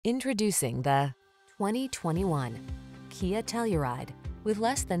Introducing the 2021 Kia Telluride. With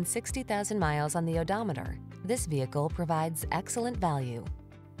less than 60,000 miles on the odometer, this vehicle provides excellent value.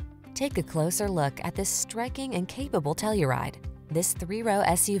 Take a closer look at this striking and capable Telluride. This three-row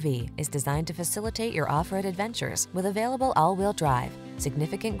SUV is designed to facilitate your off-road adventures with available all-wheel drive,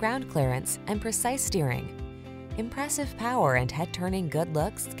 significant ground clearance, and precise steering. Impressive power and head-turning good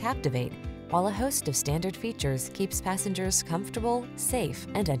looks captivate, while a host of standard features keeps passengers comfortable, safe,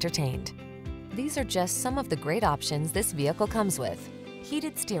 and entertained. These are just some of the great options this vehicle comes with: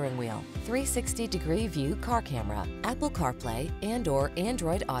 heated steering wheel, 360-degree view car camera, Apple CarPlay and/or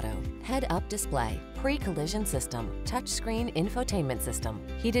Android Auto, head-up display, pre-collision system, touchscreen infotainment system,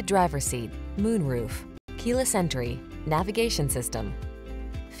 heated driver's seat, moonroof, keyless entry, navigation system.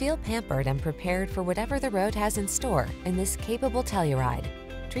 Feel pampered and prepared for whatever the road has in store in this capable Telluride.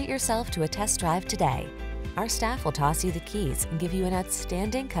 Treat yourself to a test drive today. Our staff will toss you the keys and give you an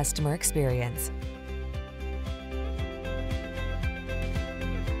outstanding customer experience.